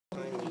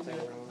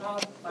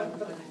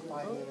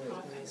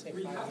So I'm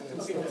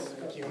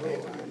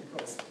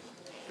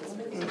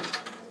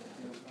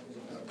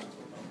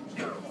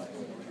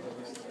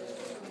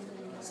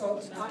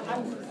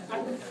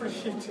free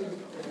to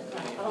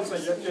answer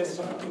your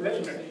question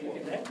later.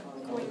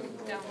 Going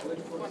down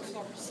one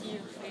floor, see you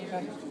later.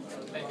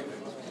 Thank you.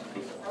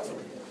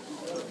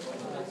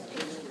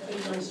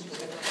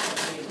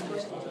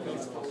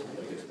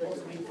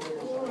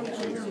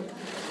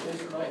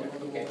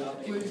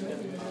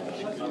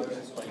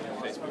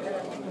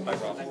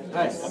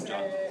 Hi. I'm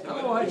John.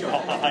 Oh, hi, John.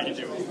 How you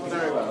doing?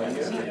 Very well. I'm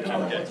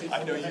good. I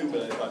know you,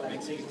 but I thought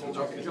maybe you could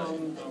teach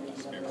John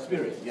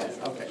Spirit, yes.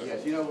 Okay,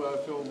 yes. You know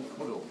Phil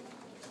Woodall?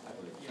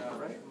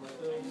 Right?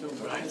 Phil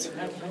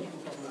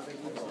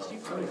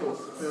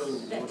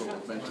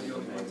Woodall mentioned your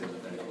name the other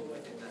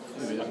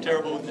day. I'm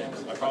terrible with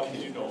names. I probably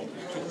do know.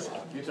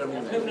 You tell me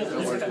your name.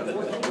 Don't worry about it.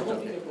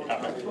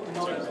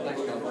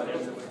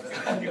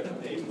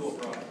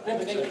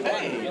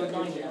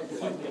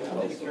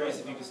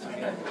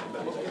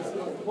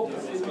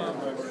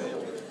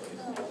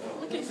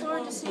 Looking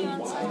forward to seeing you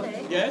on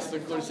Sunday. Yes,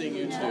 look forward to seeing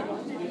you too. Have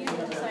you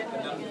decided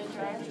when you're going to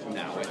drive?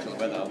 Now, wait till the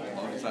weather.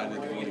 I'll decide in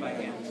the morning.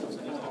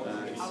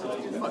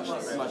 Much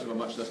of a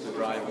much less to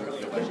drive or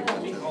if you're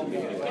actually going to.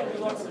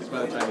 It's by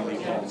the time you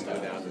leave home, go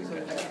down and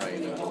get the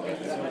train and all that.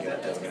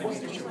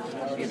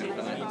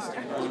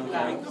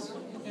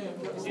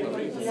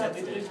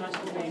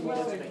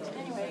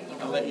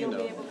 I'll let you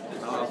know.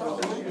 I'll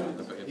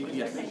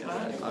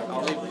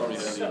leave probably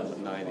early at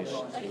 9-ish.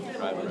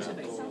 Drive around.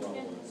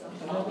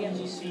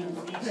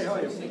 Hey, how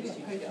are you?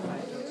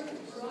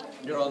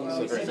 You're on the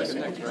second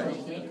next, right?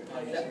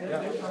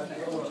 Yeah.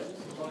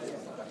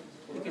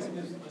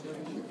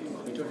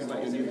 You're talking about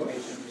your new book?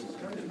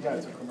 Yeah,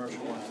 it's a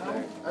commercial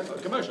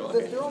one. Commercial?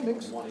 Okay. They're all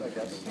mixed, I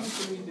guess.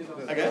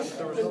 I guess.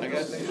 I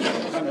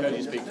haven't heard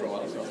you speak for a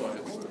while, so I thought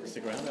I'd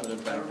stick around. I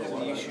haven't heard for a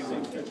while.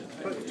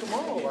 But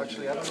tomorrow,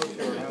 actually, I don't know if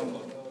you're around.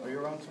 Are you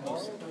around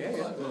tomorrow? Yeah.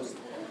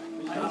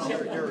 I'll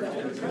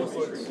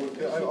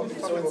be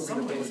talking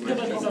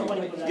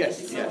about Yes.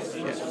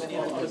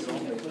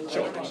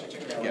 Sure.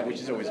 Yeah, which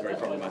is always very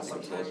problematic,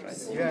 of course, right?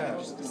 Yeah.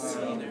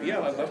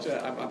 I'd love to.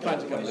 I'm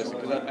planning to come listen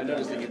because I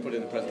noticed that you put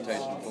in the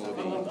presentation for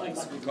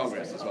the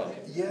Congress as well.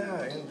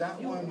 Yeah, and that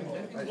one,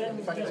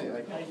 in fact,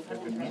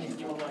 I've been meaning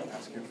to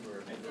ask you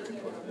for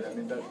input. I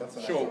mean, that's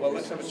an Sure. Well,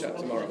 let's have a chat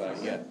tomorrow about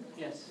it.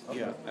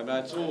 Yeah. I mean,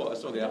 I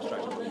saw the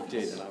abstract of what you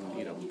did, and I'm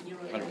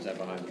 100%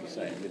 behind what you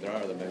say. I mean, there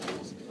are other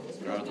measures,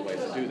 there are other ways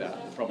to do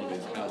that. The problem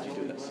is how do you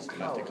do that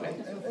systematically?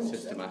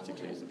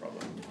 Systematically is the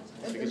problem.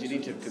 Because you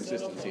need to have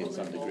consistency in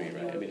some degree,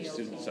 right? I mean, if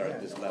students are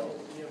at this level,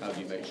 how do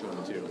you make sure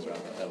materials are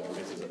at that level?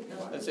 Because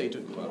let's say you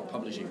talk about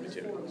publishing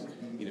materials.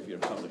 If you're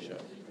a publisher,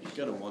 you're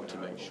going to want to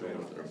make sure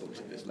that there are books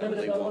at this level.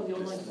 They want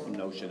this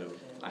notion of,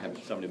 I have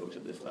so many books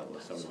at this level,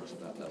 or so many books at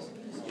that level.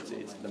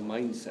 It's the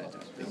mindset,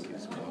 I think,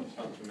 is what.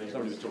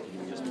 Somebody was talking to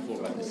me just before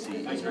about the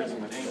CE,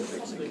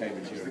 the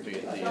Cambridge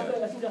European,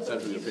 the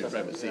Central European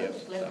Framework CF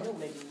stuff.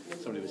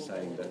 Somebody was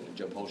saying that,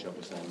 Joe Polshop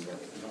was saying that,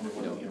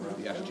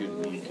 the attitude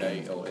in the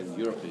UK or in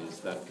Europe is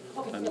that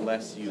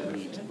unless you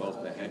meet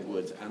both the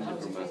headwords and the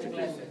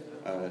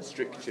grammatical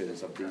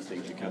strictures of these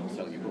things, you can't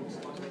sell your books.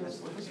 How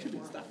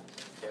stupid is that?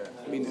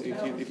 I mean,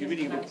 if you're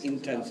reading a book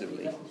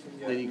intensively,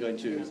 then you're going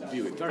to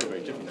view it very,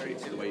 very differently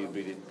to the way you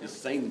read it, the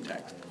same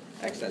text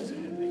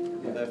extensively.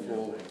 And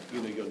therefore,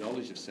 your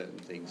knowledge of certain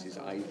things is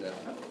either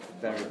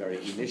very, very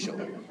initial,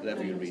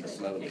 therefore you read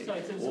slowly,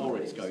 or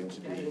it's going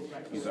to be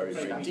very,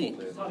 very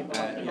deep. It's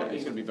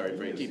going to be very,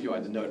 very deep. You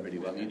either know it really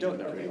well, or you don't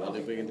know it really well,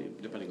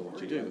 depending on what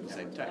you're doing with the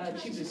same text,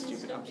 which is a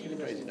stupid, absolutely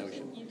crazy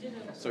notion.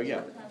 So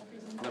yeah.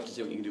 We'll have to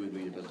see what you can do with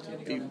readability.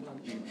 Are you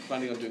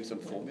planning on doing some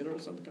formula or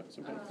some kind of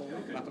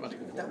formula?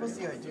 Mathematical formula? That was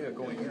the idea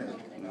going in.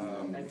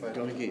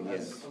 Going in,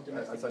 yes.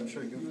 As I'm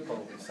sure you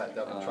probably sat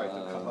down and tried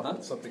to come up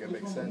with something that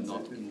makes sense.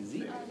 Not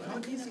easy.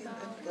 Not easy.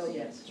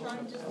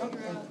 Not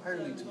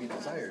entirely to be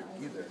desired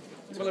either.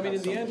 Well, I mean,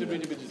 in the end, a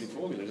readability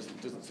formula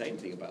doesn't say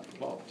anything about the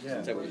plot. It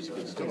doesn't say whether it's a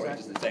good story. It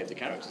doesn't say if the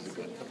characters are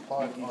good. The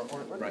plot or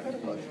right.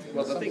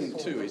 Well, the thing,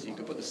 too, is you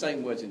can put the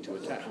same words into a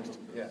text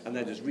and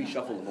then just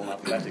reshuffle them all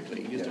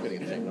alphabetically. You're still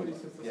getting the same number.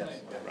 Yes.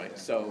 Right.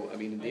 So, I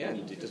mean, in the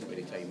end, it doesn't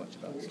really tell you much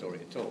about the story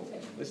at all.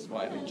 This is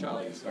why, I mean,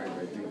 Charlie is very,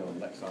 very big on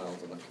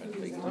Lexiles and that kind of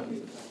thing.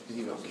 Because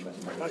he knows some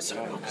mathematics.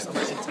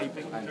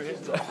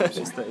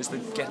 It's the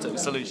ghetto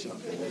solution.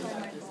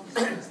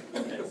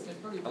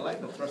 I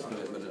like the thrust of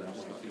it, but I'm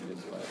just not feeling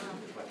into it.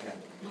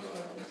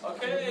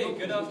 Okay,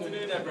 good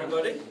afternoon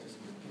everybody.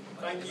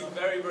 Thank you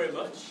very, very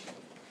much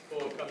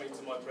for coming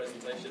to my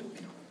presentation.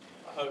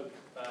 I hope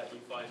you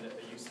find it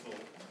a useful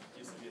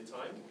use of your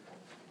time.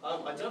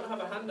 I don't have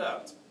a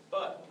handout,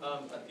 but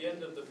at the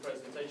end of the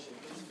presentation,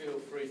 please feel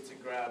free to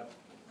grab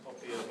a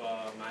copy of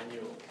our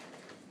manual,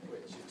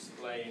 which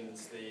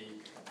explains the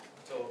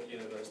Talk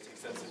University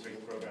Extensive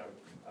Reading Program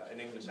in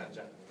English and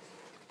Japanese.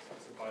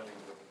 It's a bilingual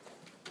book,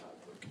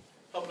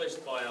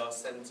 published by our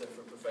Centre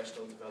for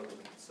Professional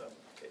Development, so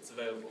it's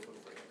available for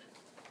free.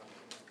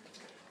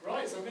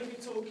 Right, so I'm going to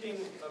be talking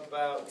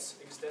about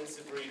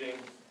extensive reading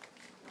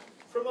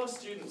from our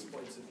students'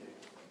 point of view.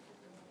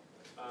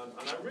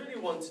 And I really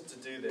wanted to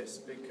do this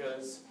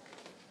because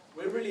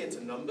we're really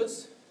into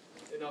numbers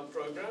in our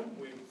program.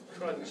 We've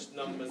crunched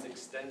numbers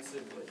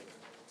extensively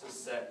to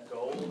set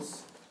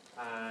goals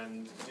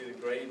and do the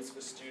grades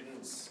for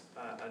students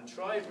and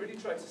really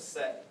try to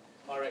set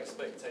our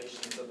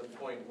expectations at the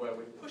point where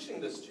we're pushing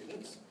the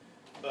students,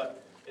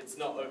 but it's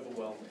not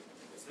overwhelming.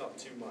 It's not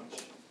too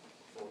much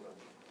for them.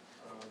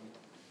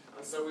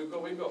 And so we've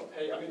got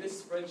pay. I mean,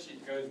 this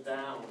spreadsheet goes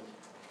down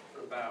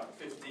for about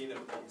 15 of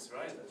these,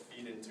 right, that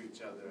feed into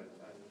each other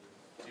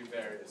and do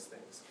various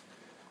things.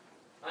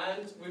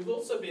 And we've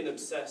also been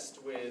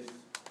obsessed with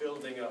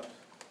building up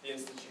the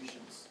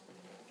institutions,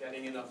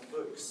 getting enough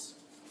books,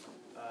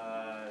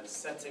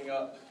 setting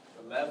up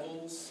the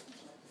levels,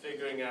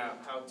 figuring out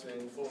how to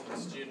inform the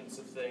students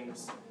of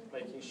things,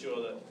 making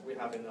sure that we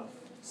have enough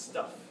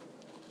stuff,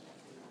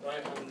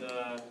 right?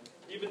 And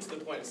even to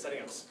the point of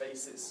setting up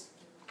spaces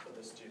for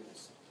the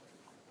students.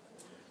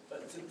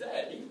 But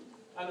today,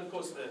 and of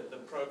course the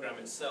program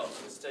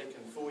itself has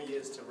taken 4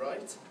 years to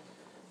write,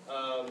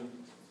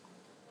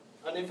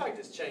 and in fact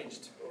it's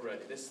changed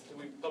already.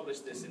 We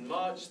published this in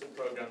March. The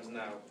program's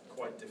now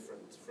quite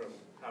different from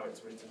how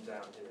it's written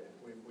down here.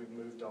 We've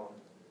moved on,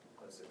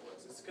 as it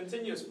was. It's a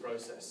continuous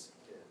process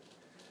here.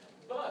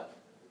 But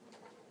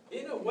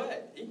in a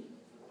way,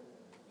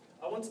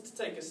 I wanted to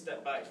take a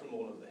step back from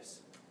all of this,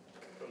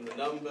 from the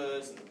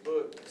numbers and the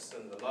books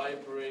and the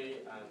library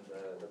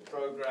and the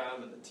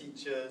program and the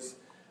teachers,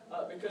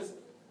 because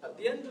at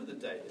the end of the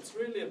day, it's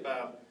really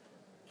about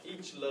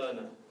each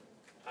learner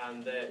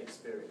and their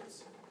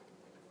experience.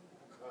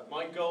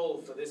 My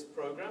goal for this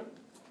program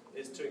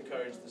is to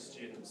encourage the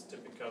students to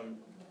become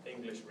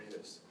English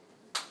readers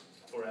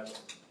forever,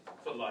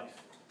 for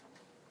life,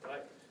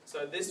 right?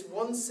 So this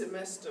one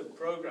semester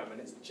program, and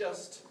it's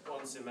just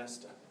one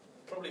semester,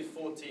 probably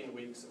 14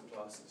 weeks of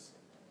classes.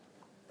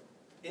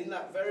 In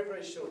that very,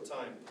 very short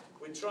time,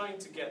 we're trying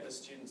to get the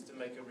students to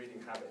make a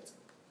reading habit.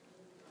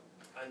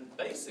 And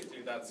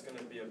basically that's going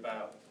to be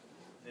about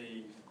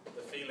the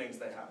feelings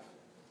they have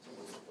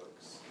towards the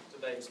books. Do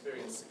they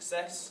experience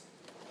success,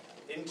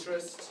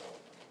 interest,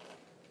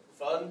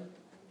 fun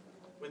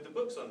with the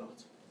books or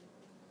not?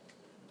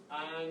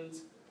 And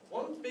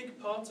one big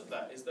part of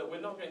that is that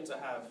we're not going to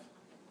have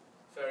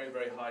very,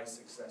 very high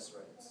success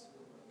rates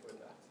with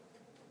that.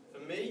 For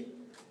me,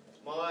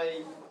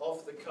 my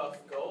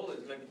off-the-cuff goal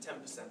is maybe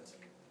 10%.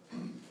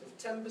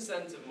 If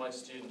 10% of my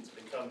students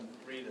become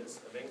readers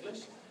of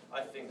English,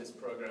 I think this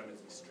program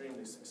is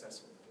extremely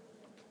successful.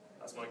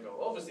 That's my goal.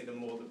 Obviously, the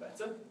more the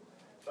better,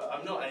 but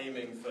I'm not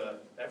aiming for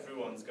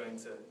everyone's going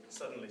to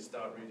suddenly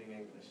start reading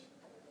English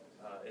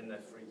in their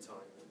free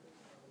time.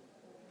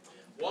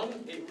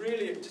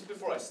 Just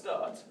before I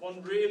start,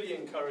 one really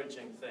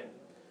encouraging thing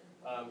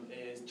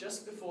is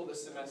just before the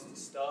semester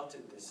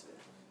started this year,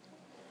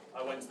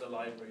 I went to the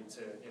library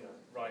to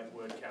write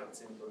word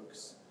counts in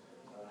books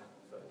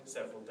for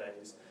several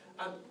days,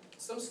 and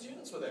some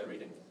students were there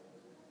reading.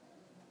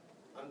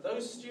 And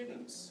those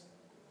students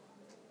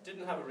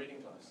didn't have a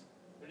reading class.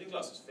 The reading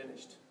class was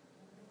finished.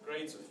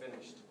 Grades were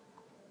finished.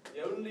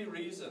 The only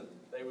reason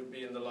they would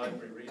be in the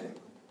library reading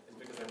is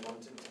because they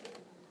wanted to be.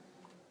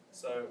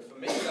 So for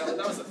me, that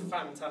was a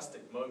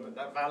fantastic moment.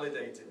 That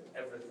validated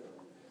everything.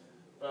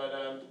 But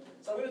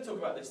so I'm going to talk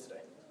about this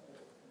today.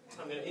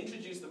 I'm going to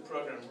introduce the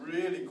program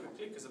really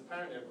quickly, because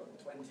apparently I've got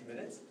 20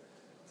 minutes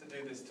to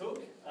do this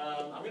talk.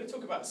 I'm going to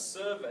talk about a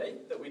survey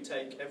that we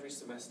take every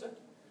semester.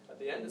 At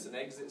the end, it's an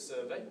exit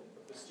survey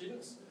of the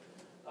students.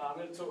 I'm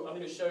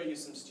going to show you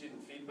some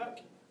student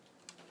feedback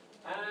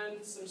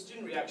and some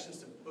student reactions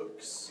to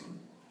books,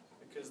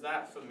 because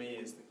that for me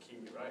is the key,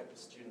 right? The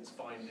students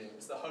finding,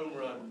 it's the home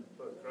run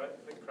book, right?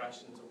 I think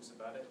Krashen talks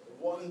about it.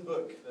 The one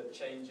book that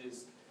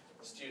changes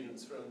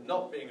students from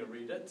not being a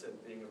reader to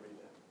being a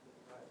reader.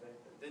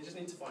 Right? They just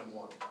need to find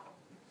one.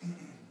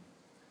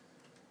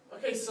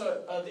 Okay,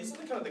 so these are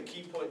the kind of the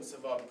key points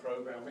of our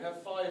program. We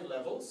have 5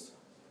 levels.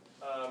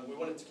 We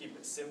wanted to keep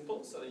it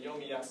simple, so the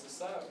Yomi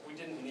Yasusa, we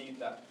didn't need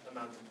that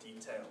amount of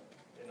detail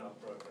in our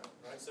program,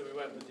 right? So we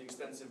went with the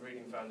Extensive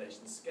Reading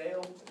Foundation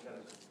scale and kind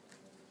of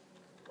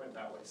went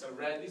that way. So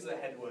red, these are the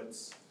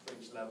headwords for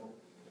each level,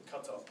 the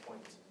cut-off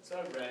point.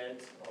 So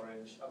red,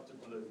 orange, up to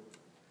blue.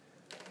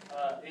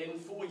 In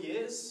 4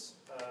 years,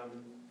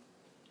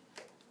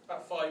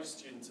 about 5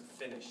 students have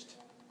finished.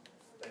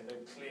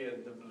 They've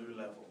cleared the blue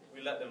level.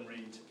 We let them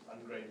read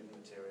ungraded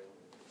material,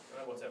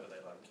 right? Whatever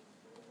they like.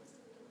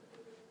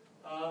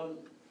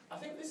 I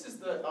think this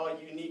is our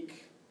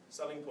unique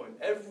selling point.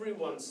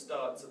 Everyone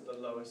starts at the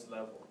lowest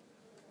level.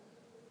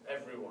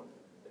 Everyone.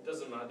 It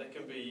doesn't matter. They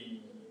can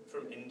be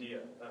from India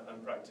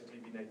and practically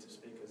be native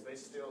speakers. They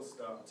still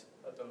start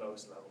at the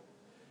lowest level.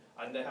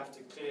 And they have to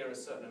clear a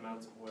certain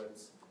amount of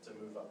words to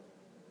move up.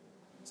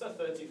 So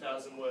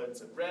 30,000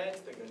 words at red,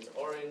 they go to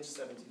orange,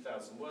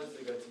 70,000 words,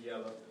 they go to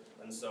yellow,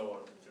 and so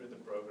on through the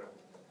program.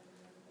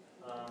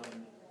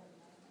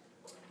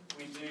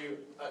 We do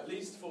at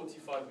least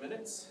 45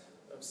 minutes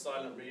of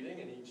silent reading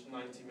in each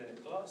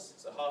 90-minute class.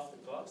 So half the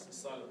class is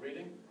silent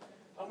reading.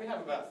 And we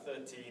have about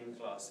 13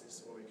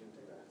 classes where we can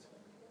do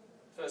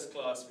that. First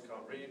class, we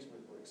can't read,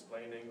 we're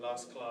explaining.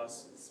 Last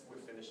class, we're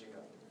finishing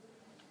up.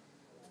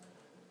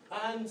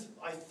 And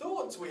I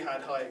thought we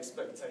had high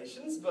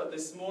expectations, but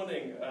this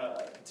morning,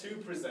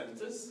 two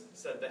presenters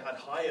said they had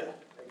higher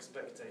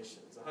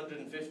expectations.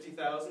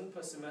 150,000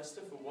 per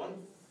semester for one,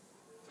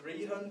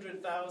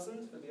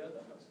 300,000 for the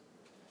other.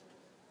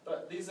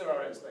 But these are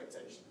our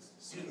expectations.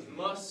 Students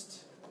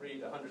must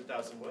read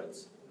 100,000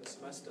 words in a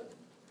semester,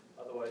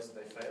 otherwise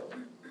they fail.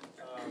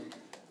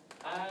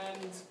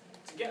 And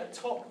to get a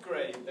top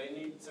grade, they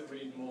need to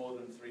read more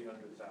than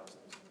 300,000.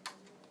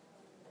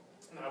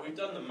 Now, we've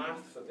done the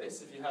math for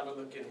this. If you have a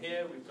look in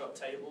here, we've got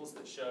tables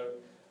that show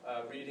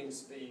reading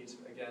speed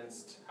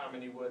against how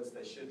many words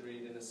they should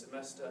read in a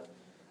semester.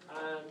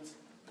 And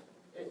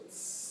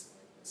it's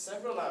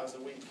several hours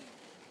a week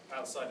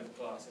outside of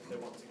class if they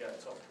want to get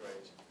a top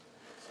grade.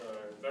 So,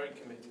 very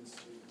committed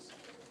students.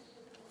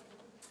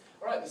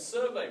 All right, the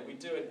survey. We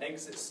do an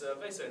exit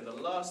survey. So in the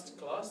last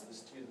class, the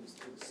students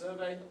do the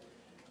survey.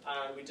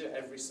 And we do it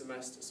every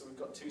semester. So we've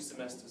got 2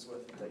 semesters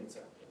worth of data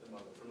at the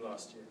moment from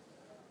last year.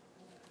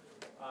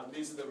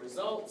 These are the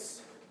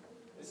results.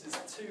 This is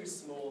too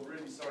small,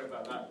 really sorry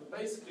about that. But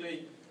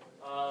basically,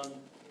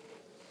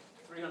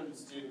 300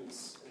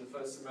 students in the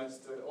first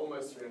semester,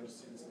 almost 300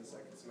 students in the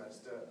second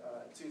semester,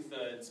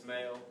 2/3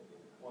 male,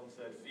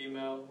 1/3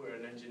 female. We're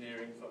an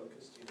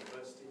engineering-focused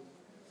university.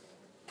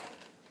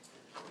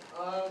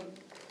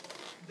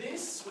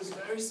 This was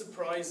very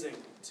surprising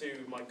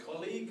to my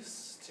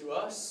colleagues, to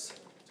us,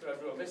 to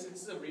everyone. This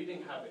is a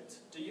reading habit.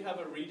 Do you have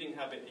a reading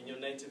habit in your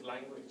native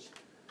language?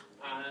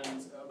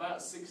 And about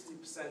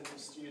 60% of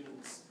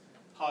students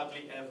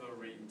hardly ever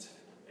read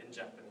in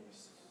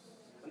Japanese.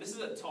 And this is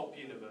at top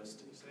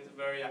universities, so these are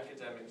very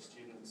academic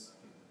students.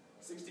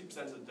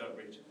 60% of them don't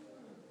read.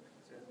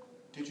 So,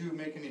 Did you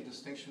make any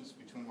distinctions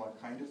between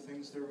what kind of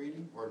things they're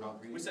reading or not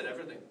reading? we said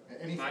everything.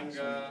 Anything, Manga,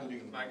 so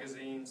including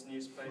magazines,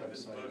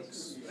 newspapers, websites.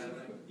 books,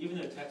 everything. Even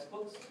their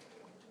textbooks?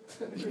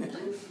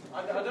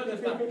 I don't know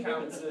if that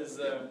counts as...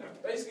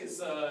 basically it's...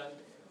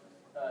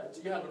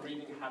 do you have a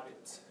reading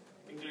habit?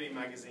 Including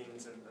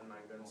magazines and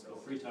manga and so So on.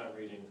 free time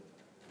reading,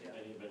 Yeah.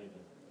 anything.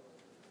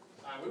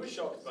 We were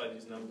shocked by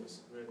these numbers,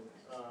 really.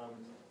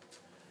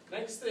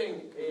 Next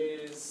thing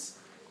is,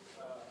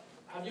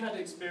 have you had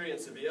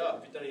experience of ER?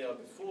 Have you done ER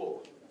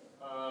before?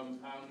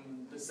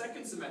 The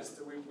second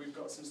semester, we've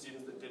got some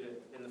students that did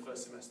it in the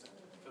first semester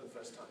for the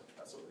first time.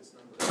 That's what this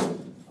number is.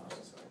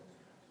 Sorry.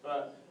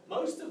 But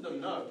most of them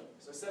no.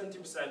 So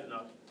 70%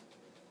 no.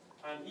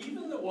 And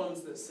even the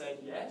ones that said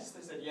yes,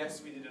 they said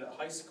yes, we did it at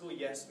high school,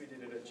 yes, we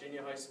did it at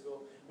junior high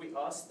school. We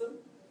asked them,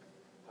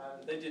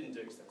 and they didn't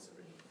do extensive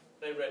reading.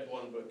 They read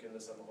one book in the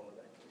summer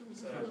holiday.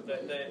 So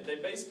they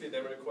basically,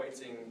 they were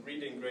equating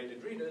reading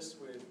graded readers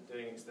with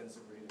doing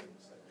extensive reading.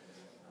 So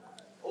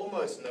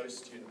almost no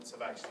students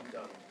have actually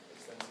done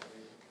extensive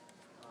reading.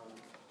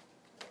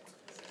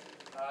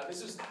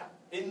 This was,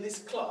 in this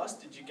class,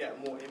 did you get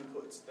more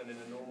input than in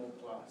a normal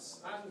class?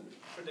 And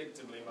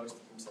predictably, most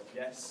of them said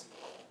yes.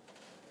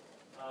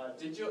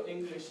 Did your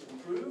English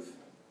improve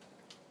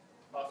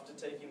after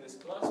taking this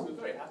class? We're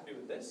very happy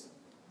with this.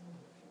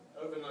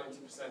 Over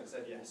 90%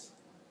 said yes.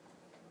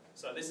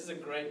 So this is a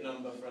great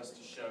number for us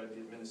to show the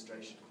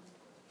administration.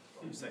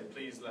 We say,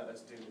 please let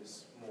us do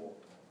this more.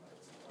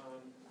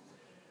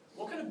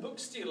 What kind of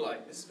books do you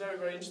like? This is very,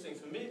 very interesting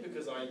for me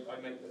because I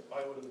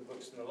order the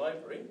books from the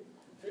library.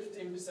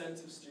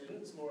 15% of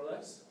students, more or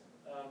less,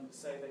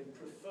 say they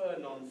prefer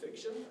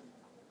non-fiction.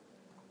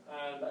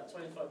 And about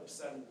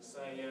 25%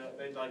 say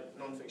they like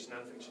non-fiction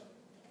and fiction.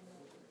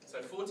 So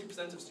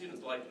 40% of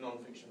students like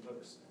non-fiction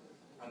books.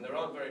 And there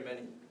aren't very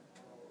many.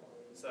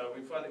 So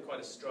we find it quite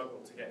a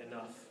struggle to get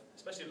enough,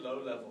 especially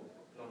low-level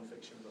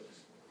non-fiction books.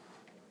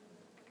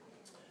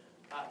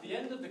 At the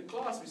end of the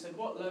class, we said,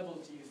 what level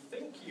do you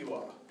think you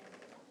are?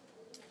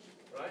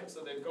 Right,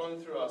 so they've gone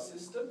through our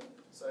system.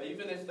 So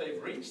even if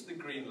they've reached the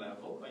green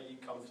level, are you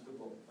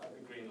comfortable at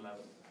the green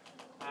level?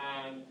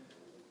 And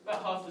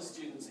about half the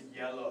students are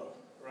yellow.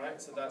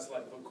 Right, so that's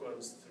like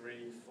bookworms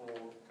 3, 4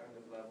 kind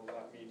of level,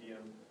 that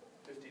medium,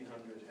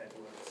 1500 head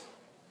words.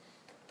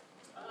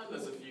 And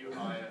there's a few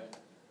higher,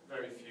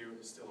 very few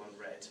still on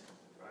red,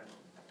 right?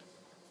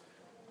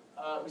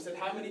 We said,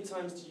 how many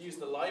times do you use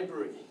the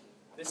library?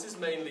 This is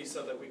mainly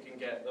so that we can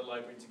get the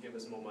library to give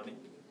us more money.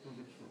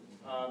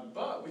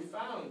 But we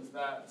found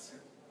that,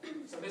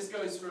 so this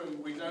goes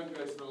from we don't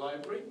go to the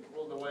library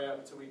all the way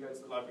up to we go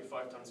to the library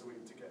 5 times a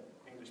week to get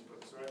English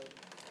books, right?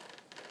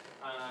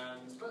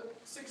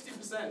 But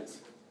 60%,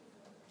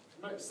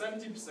 no,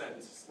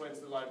 70% went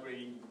to the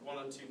library 1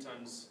 or 2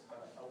 times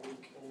a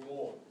week or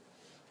more.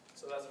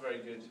 So that's very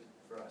good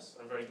for us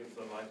and very good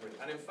for the library.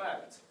 And in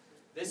fact,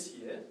 this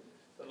year,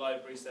 the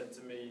library said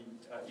to me,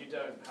 you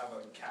don't have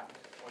a cap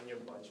on your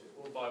budget.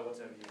 We'll buy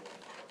whatever you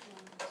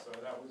want. So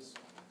that was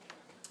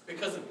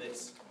because of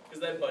this,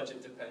 because their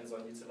budget depends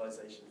on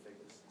utilization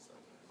figures. So.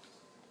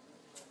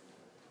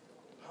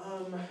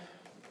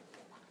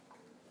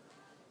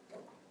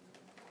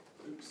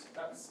 Oops,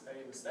 that's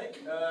a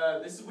mistake.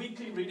 This is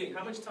weekly reading.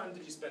 How much time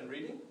did you spend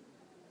reading?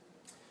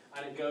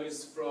 And it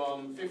goes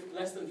from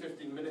less than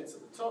 15 minutes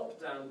at the top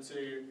down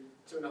to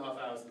 2.5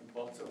 hours at the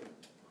bottom.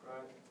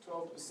 Right?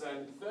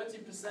 12%,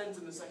 30%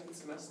 in the second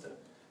semester.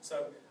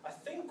 So I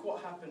think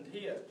what happened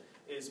here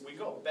is we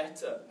got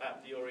better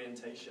at the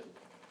orientation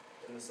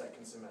in the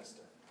second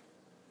semester.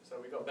 So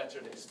we got better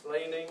at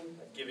explaining,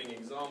 at giving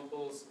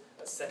examples,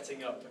 at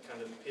setting up a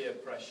kind of peer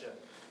pressure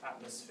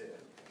atmosphere.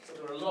 So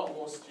there were a lot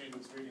more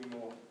students reading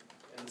more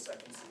in the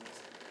second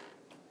semester.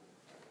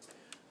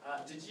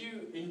 Did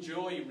you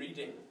enjoy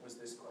reading, was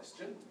this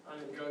question.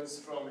 And it goes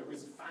from it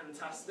was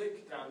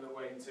fantastic down the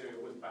way to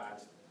it was bad.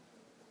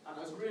 And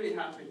I was really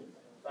happy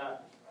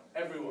that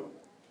everyone,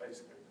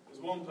 basically,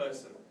 there's one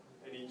person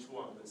in each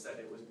one that said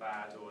it was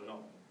bad or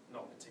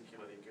not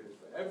particularly good.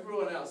 But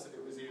everyone else said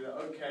it was either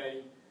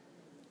okay,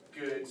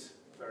 good,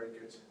 very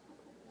good.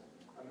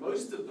 And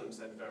most of them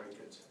said very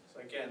good. So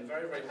again,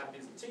 very, very happy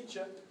as a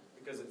teacher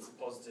because it's a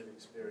positive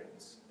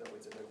experience that we're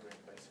delivering,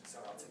 basically. So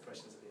I'll take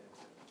questions at the end.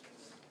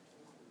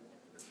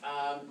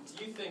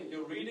 Do you think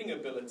your reading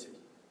ability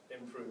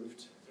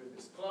improved through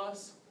this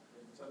class?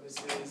 So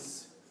this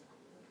is,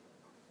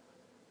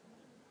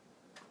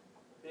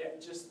 yeah,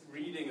 just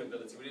reading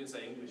ability. We didn't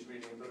say English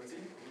reading ability.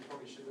 We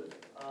probably should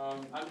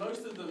have. And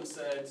most of them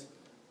said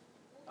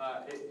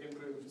it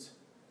improved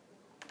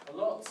a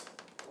lot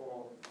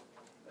or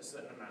a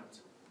certain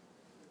amount.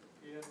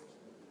 Yeah.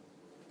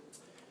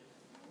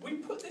 We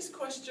put this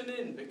question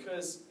in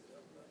because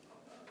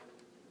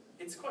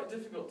it's quite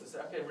difficult to say,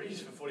 okay, read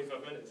for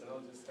 45 minutes and I'll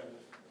just kind of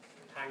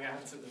hang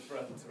out at the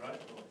front, right,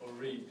 or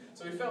read.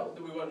 So we felt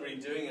that we weren't really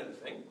doing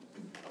anything,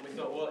 and we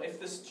thought, well, if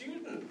the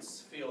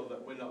students feel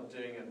that we're not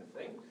doing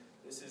anything,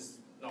 this is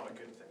not a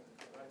good thing.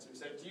 Right? So we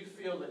said, do you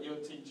feel that your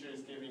teacher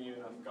is giving you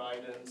enough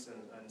guidance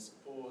and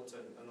support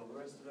and all the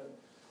rest of it?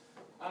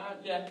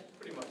 Yeah,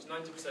 pretty much.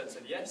 90%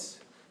 said yes.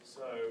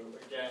 So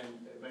again,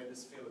 it made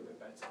us feel a bit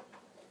better.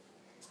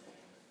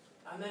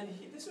 And then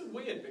this was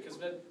weird because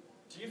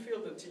do you feel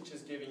the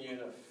teacher's giving you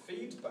enough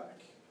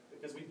feedback?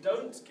 Because we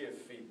don't give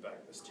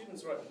feedback. The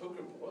students write book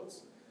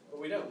reports, but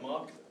we don't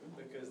mark them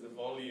because the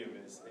volume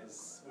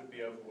would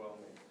be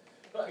overwhelming.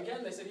 But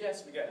again, they said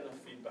yes, we get enough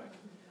feedback.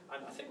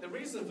 And I think the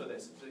reason for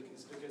this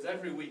is because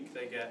every week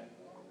they get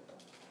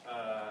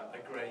a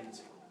grade.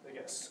 They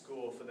get a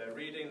score for their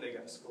reading, they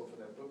get a score for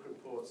their book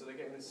report, so they're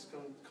getting this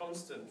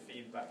constant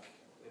feedback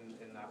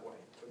in that way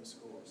from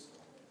schools.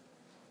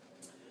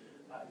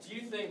 Do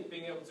you think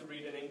being able to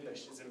read in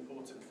English is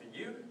important for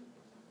you?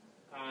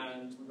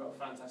 And we've got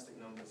fantastic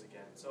numbers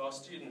again. So our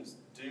students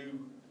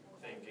do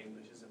think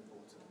English is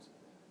important.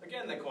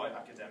 Again, they're quite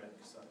academic,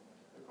 so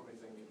they probably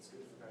think it's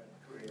good for their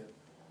career.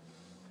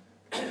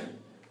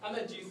 And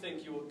then do you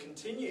think you will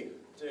continue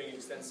doing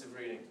extensive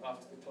reading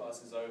after the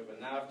class is over?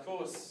 Now, of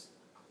course,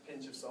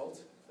 pinch of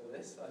salt for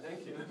this, I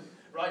think. You know.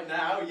 Right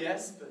now,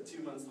 yes, but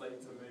 2 months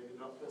later, maybe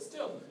not. But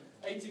still,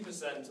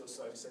 80% or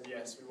so said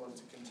yes, we want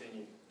to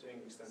continue doing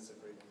extensive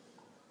reading.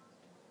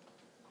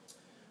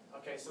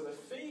 Okay, so the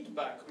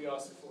feedback we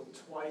ask for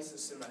twice a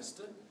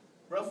semester,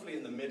 roughly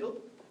in the middle.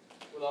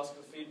 We'll ask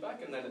for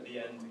feedback, and then at the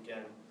end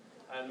again.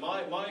 And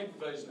my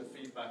version of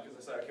feedback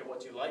is I say, okay, what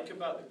do you like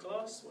about the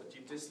class? What do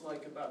you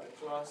dislike about the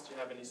class? Do you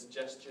have any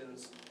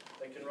suggestions?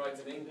 They can write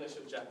in English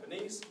or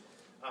Japanese.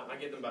 I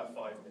give them about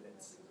 5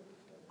 minutes.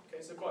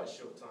 Okay, so quite a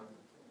short time.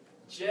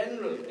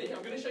 Generally,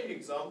 I'm going to show you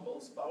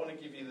examples, but I want to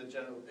give you the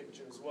general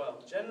picture as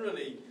well.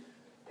 Generally,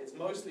 it's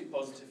mostly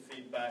positive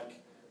feedback.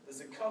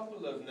 There's a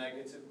couple of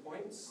negative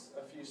points.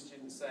 A few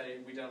students say,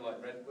 we don't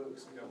like red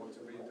books, we don't want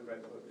to read the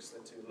red books,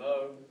 they're too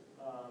low.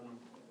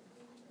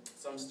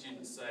 Some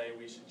students say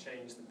we should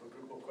change the book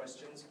report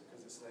questions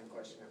because it's the same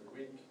question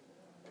every week.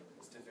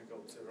 It's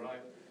difficult to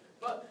write.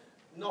 But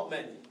not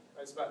many.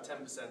 It's about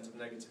 10% of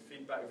negative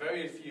feedback.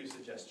 Very few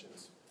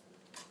suggestions.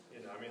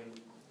 You know, I mean,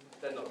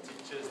 they're not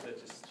teachers, they're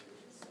just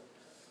students.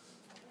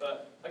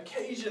 But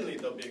occasionally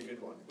there'll be a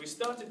good one. We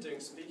started doing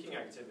speaking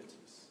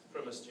activities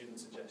from a student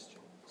suggestion.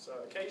 So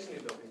occasionally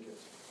there'll be good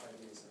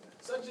ideas in there.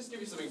 So I'll just give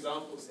you some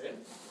examples here.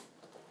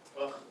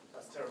 Oh,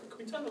 that's terrible. Can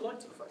we turn the light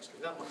off,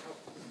 actually? That might help.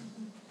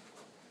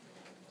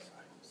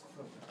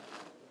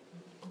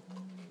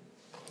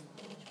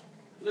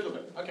 A little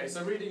bit. Okay,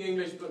 so reading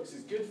English books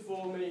is good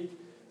for me.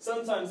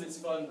 Sometimes it's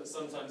fun, but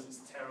sometimes it's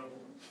terrible.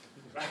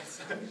 Right?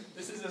 So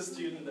this is a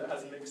student that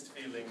has mixed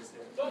feelings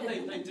here. But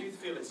they do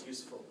feel it's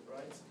useful,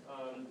 right?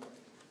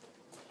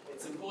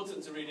 It's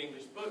important to read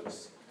English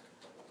books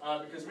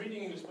because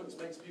reading English books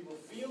makes people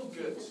feel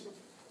good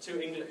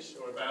to English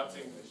or about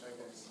English, I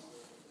guess.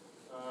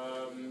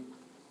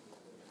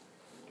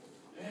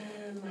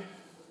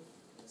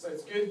 So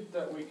it's good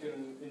that we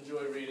can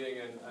enjoy reading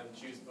and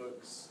choose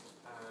books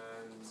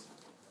and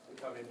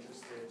become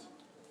interested.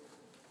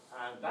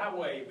 And that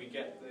way we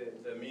get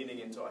the meaning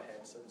into our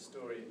head. So the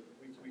story,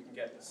 we can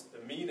get the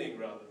meaning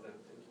rather than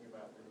thinking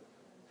about it.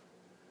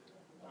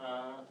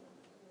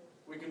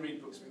 We can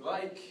read books we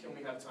like, and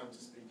we have time to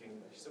speak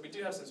English. So we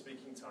do have some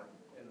speaking time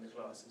in the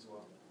class as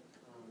well.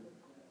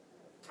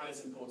 And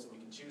it's important we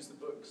can choose the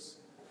books.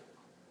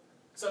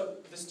 So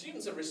the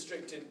students are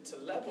restricted to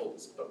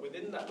levels, but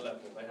within that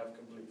level they have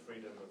complete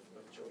freedom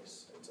of choice.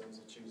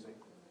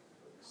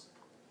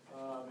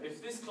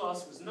 If this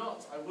class was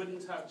not, I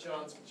wouldn't have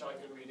chance which I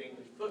could read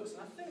English books.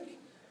 And I think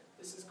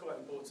this is quite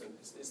important.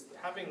 It's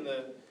having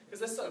because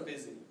they're so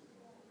busy.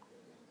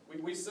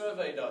 We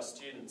surveyed our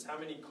students, how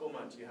many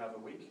comma do you have a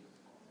week?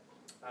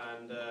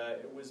 And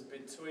it was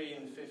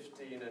between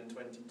 15 and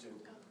 22.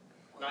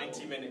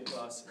 90-minute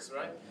classes,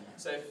 right?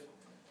 So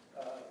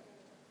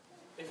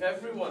if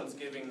everyone's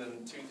giving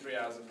them 2-3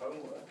 hours of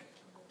homework,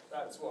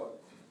 that's what?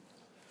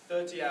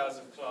 30 hours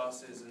of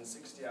classes and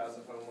 60 hours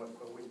of homework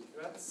per week.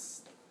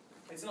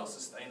 It's not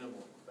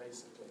sustainable,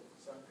 basically.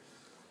 So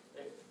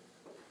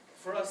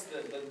for us,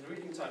 the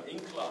reading time in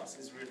class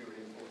is really,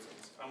 really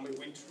important. And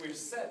we've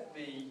set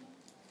the,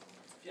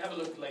 if you have a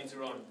look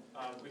later on,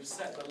 we've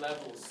set the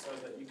levels so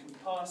that you can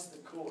pass the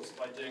course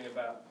by doing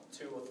about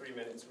 2 or 3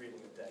 minutes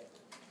reading a day.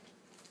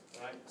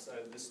 Right? So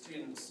the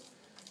students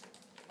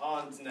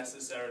aren't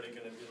necessarily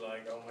going to be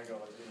like, oh my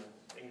god,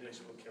 English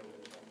will kill me.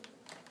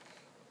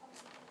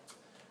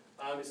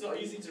 It's not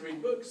easy to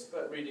read books,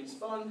 but reading's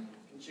fun.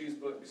 You can choose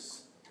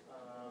books.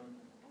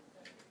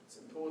 It's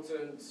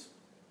important.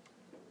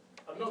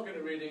 I'm not good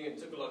at reading. It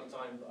took a long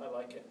time, but I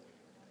like it.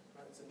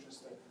 That's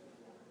interesting.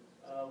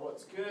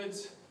 What's good?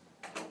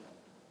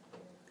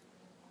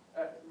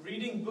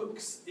 Reading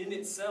books in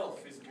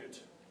itself is good.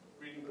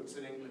 Reading books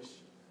in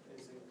English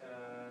is.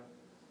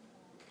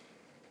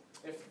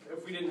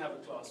 If we didn't have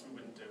a class, we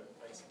wouldn't do it,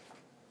 basically,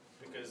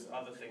 because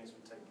other things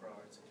would take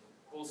priority.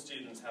 All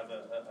students have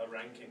a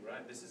ranking,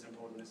 right? This is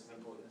important, this is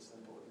important, this is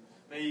important.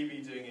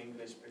 Maybe doing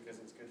English because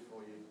it's good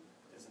for you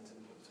isn't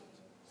important.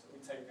 So we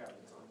take out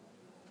the time.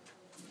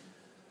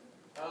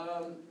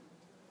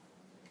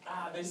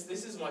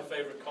 This is my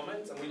favourite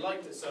comment, and we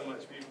liked it so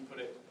much we even put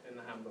it in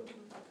the handbook.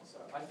 So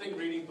I think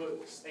reading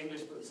books,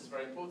 English books, is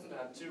very important. I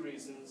have 2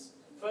 reasons.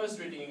 First,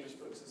 reading English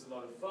books is a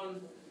lot of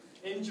fun.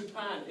 In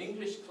Japan,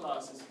 English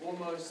class is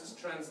almost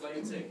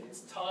translating.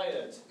 It's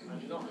tired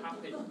and not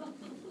happy.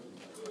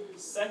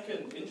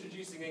 Second,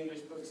 introducing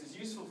English books is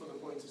useful for the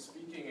point of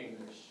speaking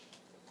English.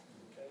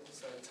 Okay,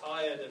 so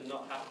tired and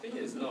not happy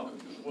is not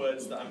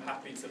words that I'm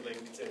happy to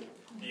link to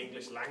the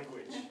English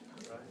language.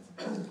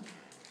 Right?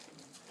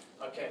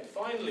 Okay,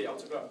 finally, I'll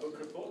talk about book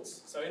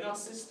reports. So in our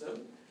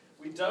system,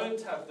 we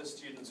don't have the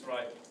students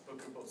write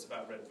book reports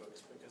about read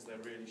books because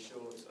they're really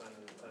short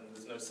and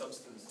there's no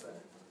substance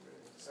there.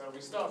 So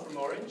we start from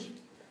orange.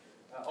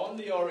 On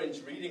the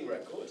orange reading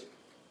record,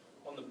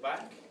 on the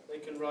back, they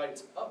can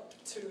write up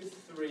to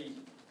 3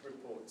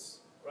 reports.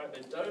 Right?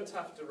 They don't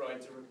have to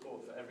write a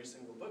report for every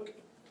single book.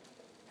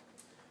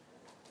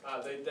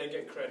 They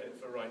get credit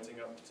for writing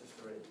up to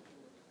 3.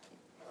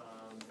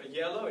 For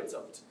yellow, it's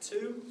up to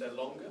 2. They're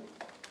longer.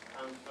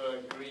 And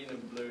for green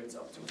and blue, it's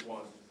up to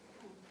 1.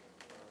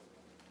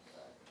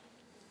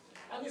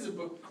 And these are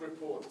book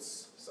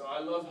reports. So I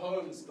love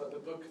Holmes, but the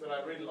book that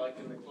I really like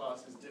in the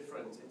class is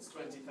different. It's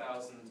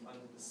 20,000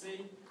 Under the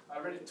Sea. I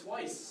read it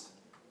twice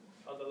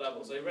at the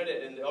level. So I read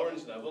it in the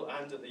orange level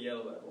and at the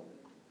yellow level.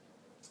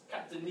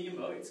 Captain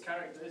Nemo, its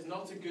character, is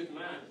not a good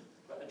man,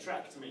 but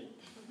attracts me.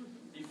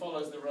 He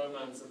follows the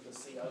romance of the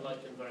sea. I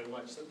like him very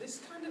much. So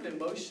this kind of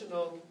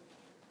emotional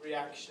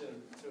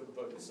reaction to a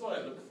book, this is what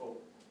I look for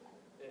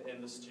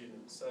in the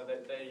students, so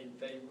that they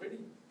really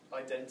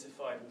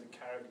identify with the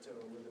character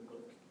or with the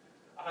book.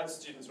 I had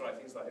students write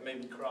things like, it made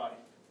me cry.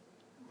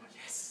 Oh,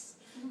 yes,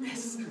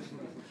 yes.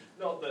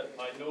 Not that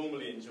I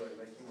normally enjoy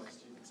making my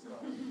students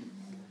cry.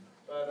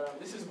 But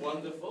this is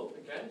wonderful,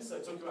 again. So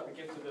talking about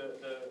the gift of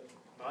the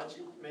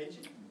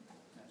Meiji.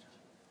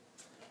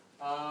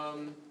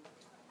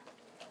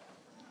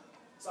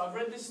 So I've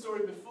read this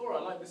story before.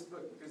 I like this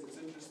book because it's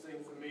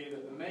interesting for me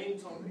that the main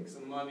topics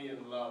are money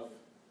and love.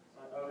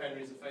 O.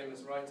 Henry's a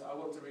famous writer. I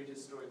want to read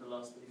his story, The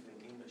Last Leaf,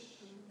 in English.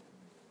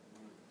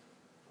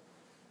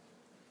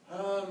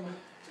 Talk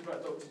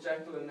about Dr.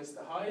 Jekyll and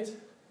Mr. Hyde.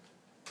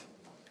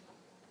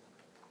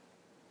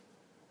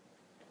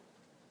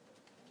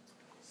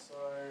 So,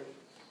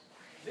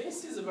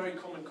 this is a very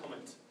common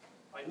comment.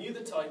 I knew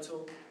the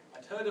title,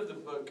 I'd heard of the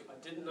book, I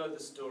didn't know the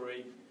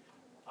story.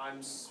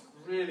 I'm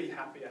really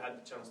happy I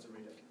had the chance to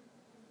read it.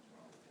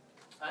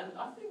 And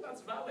I think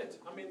that's valid.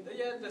 I mean,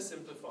 yeah, they're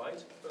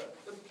simplified, but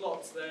the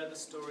plot's there, the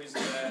story's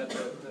there,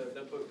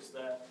 the book's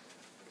there.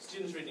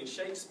 Students reading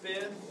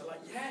Shakespeare, they're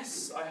like,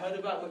 yes, I heard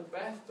about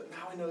Macbeth, but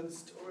now I know the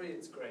story,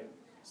 it's great.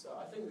 So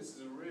I think this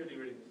is a really,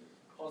 really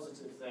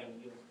positive thing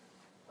here.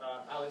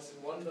 Alice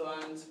in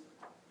Wonderland.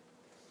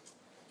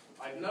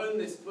 I've known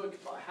this book,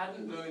 but I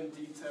hadn't known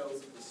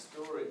details of the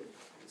story.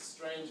 It's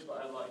strange,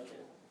 but I like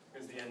it,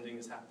 because the ending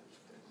is happy.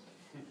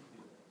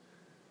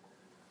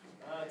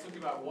 Talking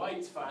about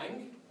White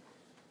Fang.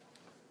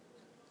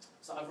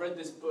 So I've read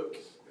this book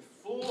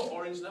before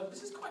Orange Level.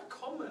 This is quite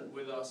common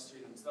with our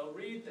students. They'll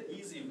read the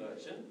easy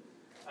version,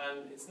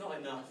 and it's not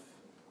enough.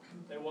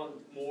 They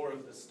want more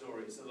of the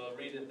story, so they'll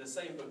read it, the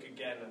same book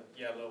again at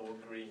yellow or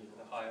green,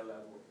 at a higher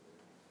level.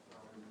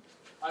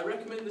 I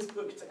recommend this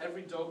book to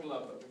every dog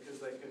lover because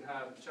they can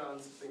have a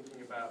chance of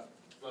thinking about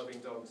loving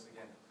dogs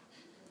again.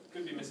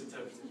 Could be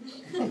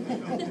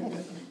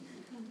misinterpreted.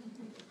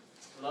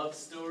 Love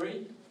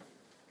story.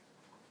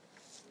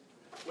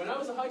 When I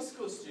was a high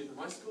school student,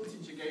 my school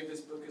teacher gave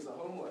this book as a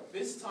homework.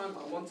 This time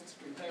I wanted to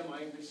prepare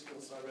my English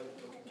skills, so I read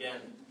the book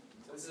again.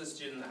 So this is a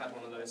student that had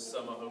one of those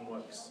summer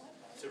homeworks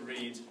to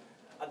read.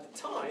 At the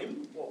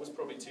time, what was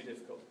probably too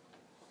difficult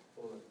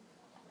for them.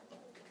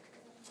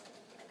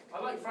 I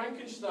like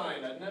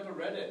Frankenstein. I'd never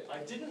read it. I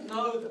didn't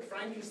know that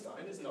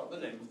Frankenstein is not the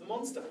name of the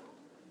monster.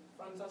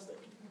 Fantastic.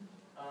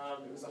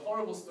 It was a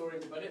horrible story,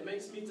 but it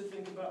makes me to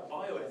think about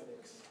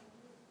bioethics.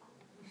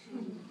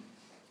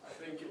 I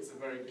think it's a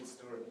very good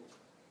story.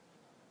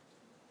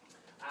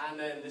 And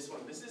then this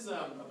one. This is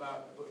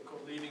about a book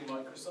called Leaving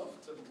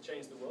Microsoft to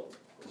Change the World,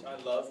 which I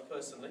love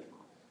personally.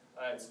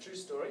 It's a true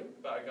story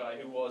about a guy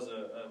who was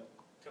a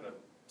kind of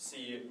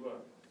CEO,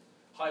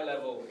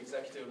 high-level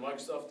executive at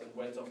Microsoft and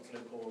went off to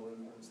Nepal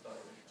and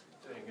started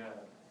doing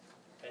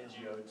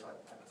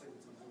NGO-type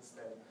activities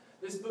instead.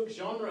 This book's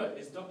genre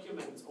is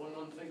document or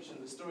non-fiction.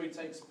 The story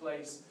takes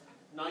place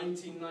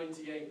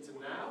 1998 to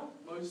now,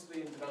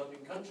 mostly in developing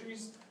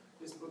countries.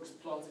 This book's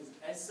plot is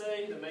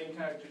essay. The main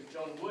character is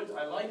John Wood.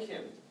 I like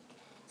him.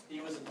 He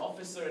was an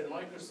officer in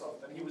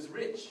Microsoft, and he was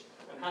rich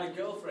and had a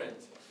girlfriend,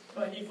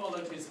 but he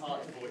followed his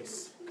heart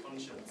voice,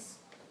 conscience.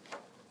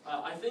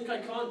 I think I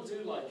can't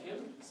do like him,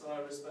 so I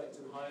respect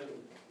him highly.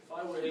 If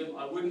I were him,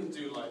 I wouldn't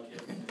do like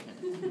him.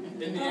 In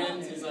the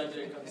end, his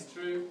idea comes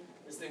true.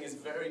 This thing is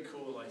very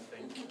cool, I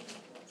think.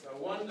 It's a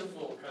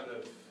wonderful kind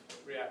of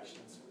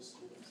reactions from the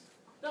students.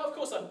 Now, of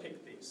course, I've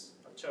picked these.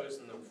 I've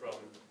chosen them from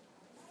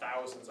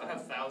thousands. I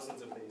have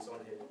thousands of these on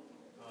here.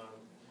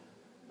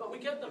 But we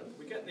get them.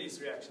 We get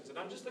these reactions. And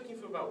I'm just looking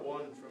for about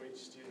one from each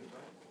student,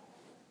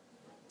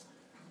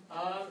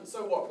 right?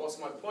 So what's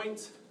my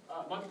point?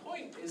 My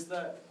point is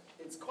that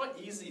it's quite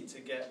easy to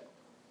get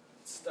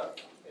stuck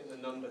in the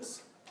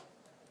numbers.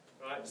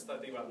 Right? Just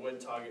think about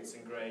word targets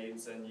and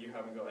grades, and you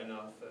haven't got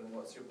enough, and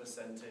what's your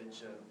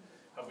percentage, and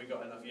have we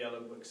got enough yellow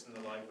books in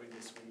the library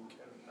this week,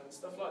 and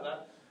stuff like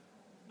that.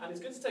 And it's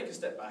good to take a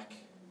step back,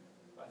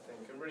 I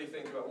think, and really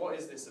think about what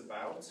is this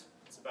about.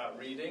 It's about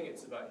reading,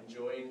 it's about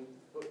enjoying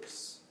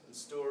books and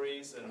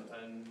stories,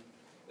 and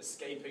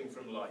escaping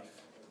from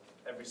life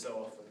every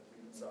so often.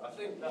 So I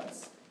think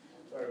that's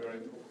very, very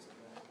important.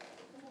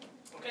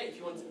 Okay, if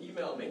you want to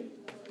email me,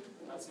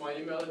 that's my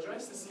email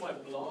address. This is my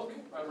blog.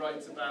 I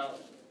write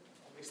about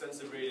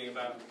extensive reading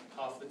about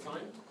half the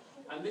time.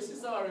 And this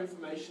is our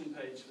information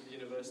page for the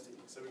university.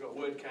 So we've got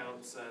word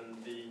counts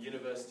and the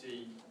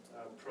university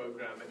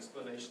program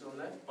explanation on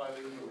there,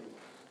 bilingually.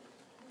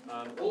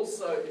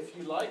 Also, if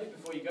you like,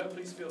 before you go,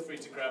 please feel free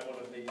to grab one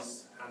of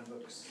these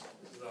handbooks.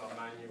 This is our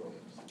manual.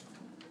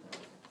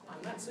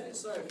 And that's it.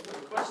 So, if you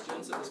have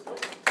questions at this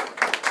point.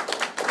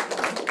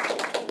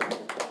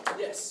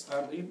 Yes?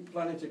 Are you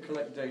planning to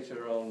collect data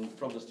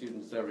from the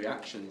students, their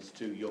reactions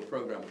to your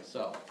program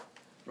itself,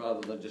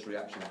 rather than just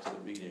reactions to the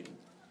reading?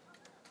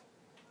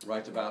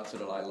 Write about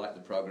sort of, I like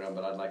the program,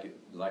 but I'd like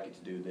it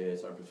to do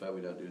this, I prefer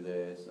we don't do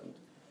this, and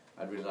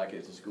I'd really like it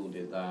if the school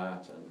did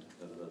that, and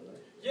da, da, da, da.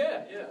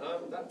 Yeah,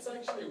 that's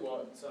actually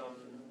what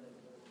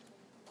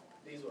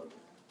these were.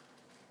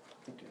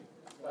 Okay.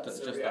 That's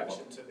a just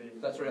reaction to the...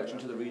 That's a reaction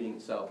to the reading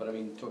itself, but I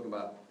mean, talking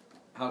about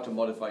how to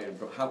modify it,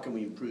 how can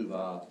we improve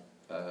our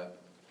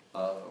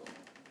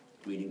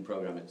reading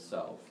program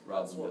itself,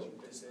 rather That's than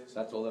what just... this is.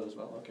 That's all that as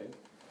well? Okay.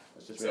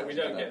 That's just So we reaction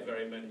to don't that. get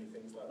very many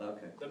things like that.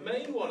 Okay. The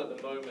main one at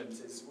the moment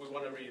is we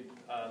want to read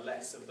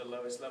less of the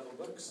lowest level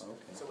books.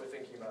 Okay. So we're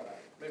thinking about that.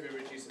 Maybe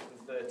reduce it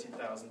from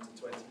 30,000 to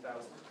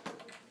 20,000.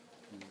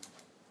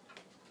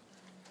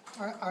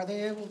 Are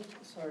they able?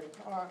 Sorry.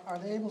 Are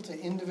they able to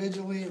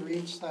individually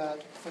reach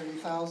that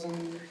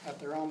 30,000 at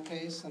their own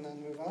pace and then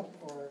move up,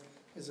 or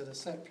is it a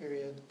set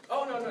period?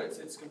 Oh no,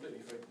 it's completely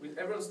free.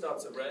 Everyone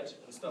starts at red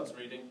and starts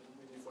reading.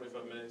 We do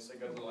 45 minutes. They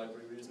go to the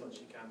library, read as much as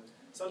you can.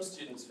 Some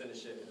students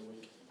finish it in a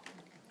week,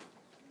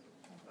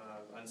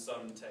 and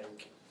some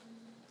take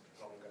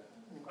longer.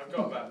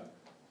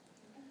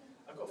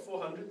 I've got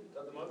 400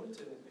 at the moment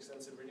in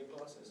extensive reading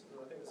classes, and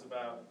I think there's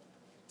about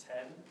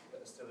 10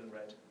 that are still in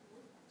red.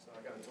 So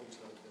I go and talk to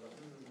them.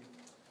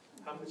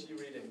 Like, how much are you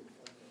reading?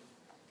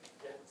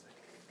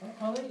 Yeah.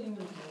 Are they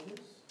English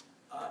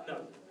novels? No.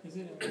 Is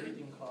it a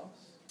reading class?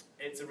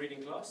 It's a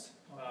reading class.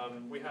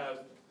 We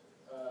have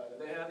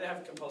they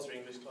have compulsory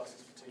English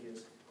classes for 2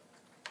 years.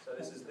 So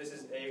this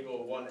is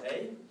AGOR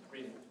 1A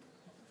reading.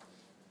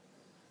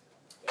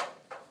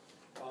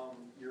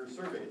 Your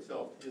survey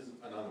itself is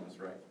anonymous,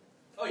 right?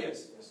 Oh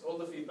yes. All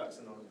the feedback's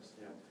anonymous.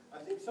 Yeah. I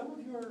think some of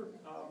your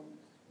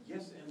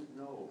yes and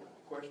no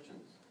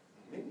questions,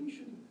 maybe you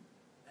shouldn't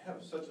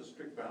have such a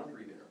strict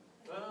boundary there.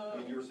 I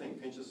mean, you were saying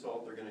pinch of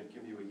salt, they're going to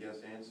give you a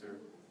yes answer,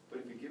 but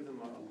if you give them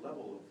a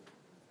level of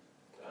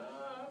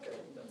okay.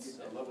 That's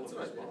a level of an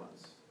idea.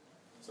 response,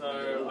 So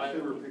a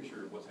clearer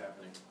picture of what's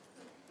happening.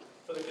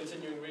 for the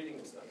continuing reading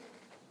and stuff.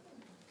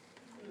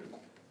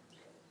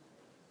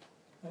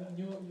 And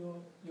your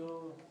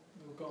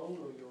goal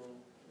or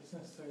is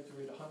necessary to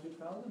read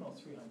 100,000 or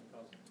 300,000?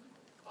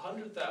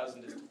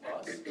 100,000 is to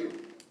pass.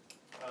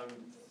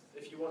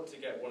 If you want to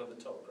get one of the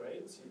top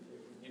grades,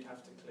 you'd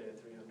have to clear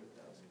 300,000.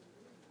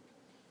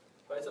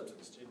 But it's up to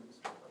the students.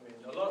 I mean,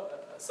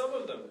 some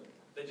of them,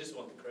 they just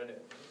want the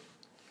credit,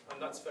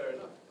 and that's fair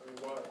enough. I mean,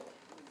 why?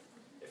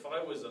 If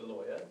I was a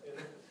lawyer,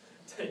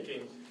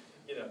 taking,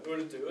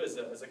 Urdu as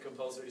a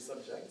compulsory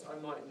subject, I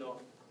might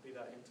not be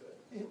that into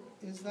it.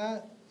 Is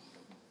that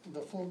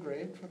the full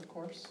grade for the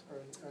course, or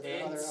are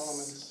there other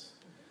elements?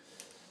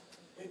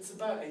 It's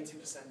about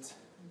 80%,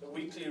 the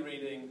weekly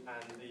reading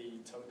and the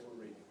total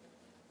reading.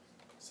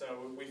 So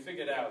we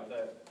figured out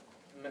that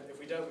if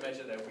we don't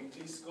measure their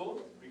weekly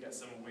score, we get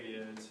some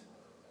weird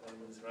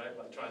numbers, right?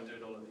 Like try and do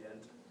it all at the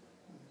end.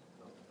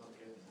 Not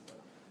good.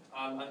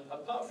 And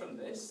apart from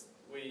this,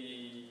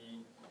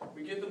 we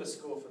give them a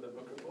score for the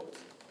book report.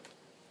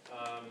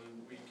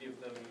 We give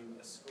them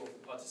a score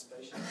for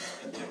participation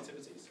in the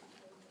activities,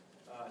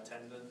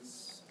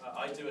 attendance.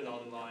 I do an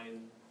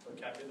online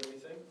vocabulary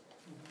thing,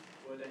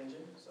 word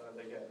engine, so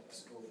they get a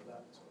score for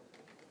that as well.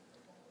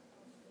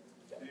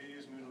 Yeah. Do you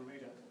use Moodle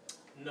Reader?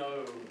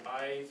 No,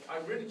 I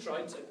really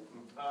tried to,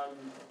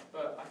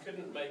 but I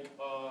couldn't make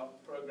our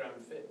program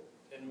fit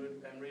in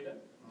Reader,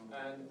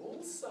 and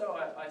also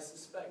I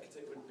suspect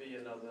it would be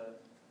another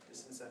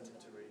disincentive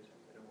to read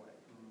in a way.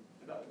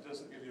 That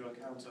doesn't give you a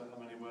counter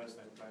how many words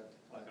they've read,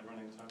 like a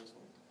running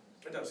total.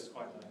 It does. It's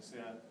quite nice,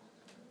 yeah.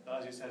 But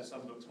as you said,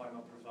 some books might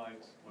not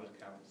provide word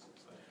counts.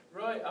 So.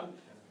 Right.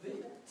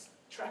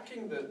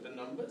 Tracking the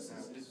numbers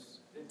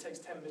it takes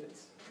 10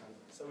 minutes.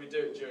 So we do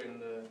it during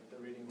the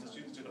reading time. The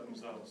students do that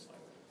themselves.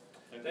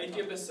 They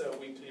give us a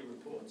weekly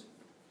report,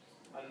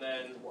 and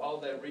then while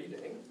they're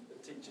reading, the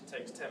teacher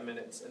takes 10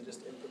 minutes and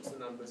just inputs the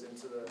numbers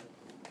into the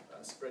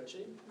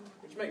spreadsheet,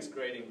 which makes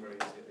grading very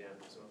easy at the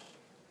end as well.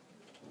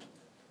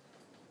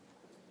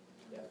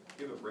 Yeah.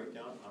 Do you have a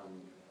breakdown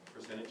on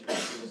percentage of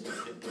students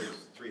that hit those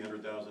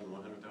 300,000,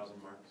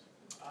 100,000 marks?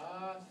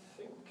 I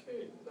think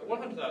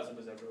 100,000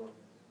 was everyone,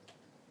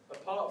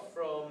 apart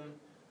from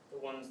the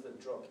ones that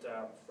dropped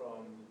out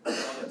from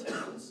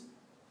non-attendance,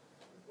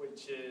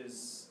 which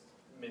is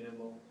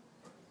minimal,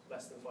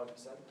 less than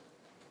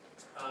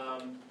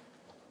 5%.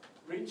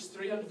 Reached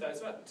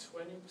 300,000, about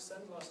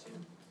 20% last year.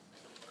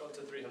 Got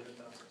to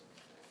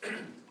 300,000.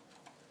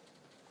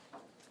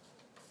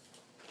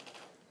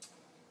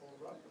 All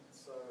right.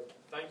 So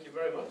thank you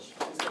very much.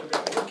 Please go and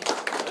grab a book.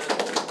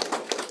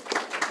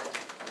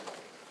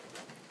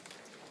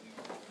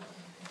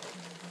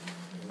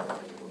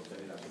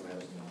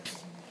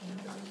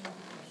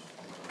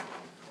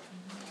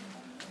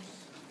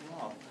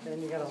 Then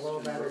you got a low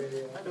battery.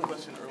 I had a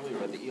question earlier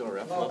about the ERF Low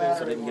levels. I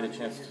battery. didn't get a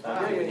chance to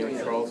talk to you when you and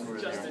Charles were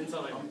in Just there. in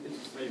time.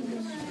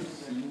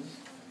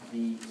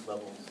 The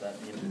levels that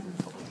the individual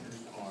publishers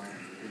are.